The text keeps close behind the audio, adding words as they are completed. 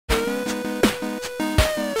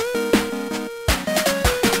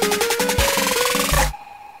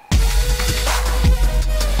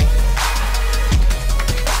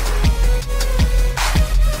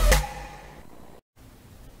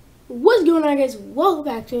going on, guys? Welcome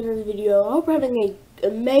back to another video. I hope you're having an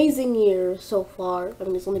amazing year so far. I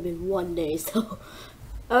mean, it's only been one day, so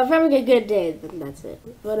if you're having a good day, then that's it.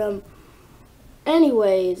 But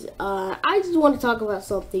anyways, I just want to talk about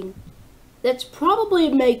something that's probably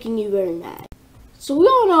making you very mad. So we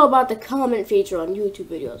all know about the comment feature on YouTube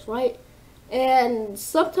videos, right? And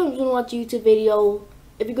sometimes when you watch a YouTube video,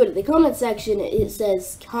 if you go to the comment section, it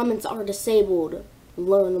says comments are disabled.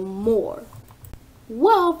 Learn more.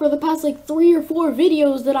 Well, for the past like 3 or 4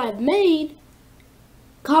 videos that I've made,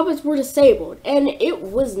 comments were disabled, and it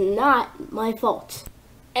was not my fault.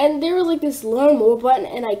 And there was like this learn more button,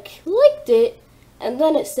 and I clicked it, and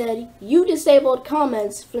then it said, you disabled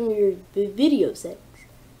comments from your video settings.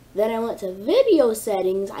 Then I went to video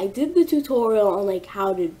settings, I did the tutorial on like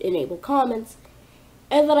how to enable comments,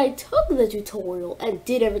 and then I took the tutorial and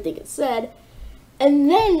did everything it said, and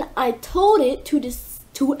then I told it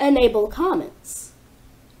to enable comments.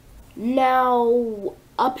 Now,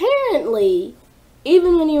 apparently,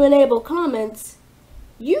 even when you enable comments,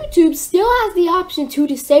 YouTube still has the option to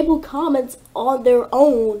disable comments on their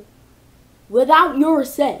own without your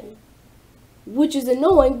say, which is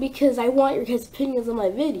annoying because I want your guys' opinions on my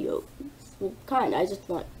videos. Well, kinda, I just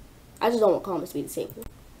don't want comments to be disabled.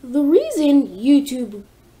 The reason YouTube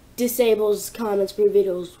disables comments for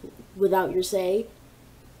videos without your say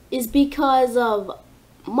is because of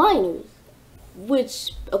minors,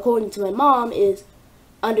 which, according to my mom, is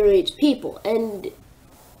underage people. And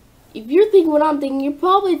if you're thinking what I'm thinking, you're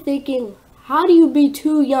probably thinking, how do you be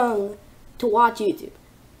too young to watch YouTube?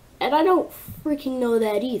 And I don't freaking know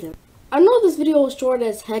that either. I know this video is short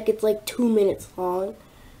as heck, it's like 2 minutes long,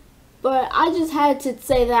 but I just had to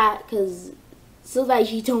say that so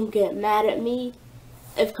that you don't get mad at me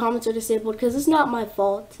if comments are disabled, because it's not my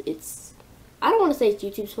fault. I don't want to say it's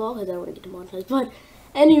YouTube's fault because I don't want to get demonetized, but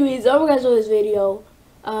anyways, I hope you guys enjoyed this video.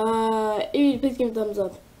 Please give me a thumbs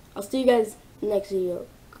up. I'll see you guys next video.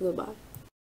 Goodbye.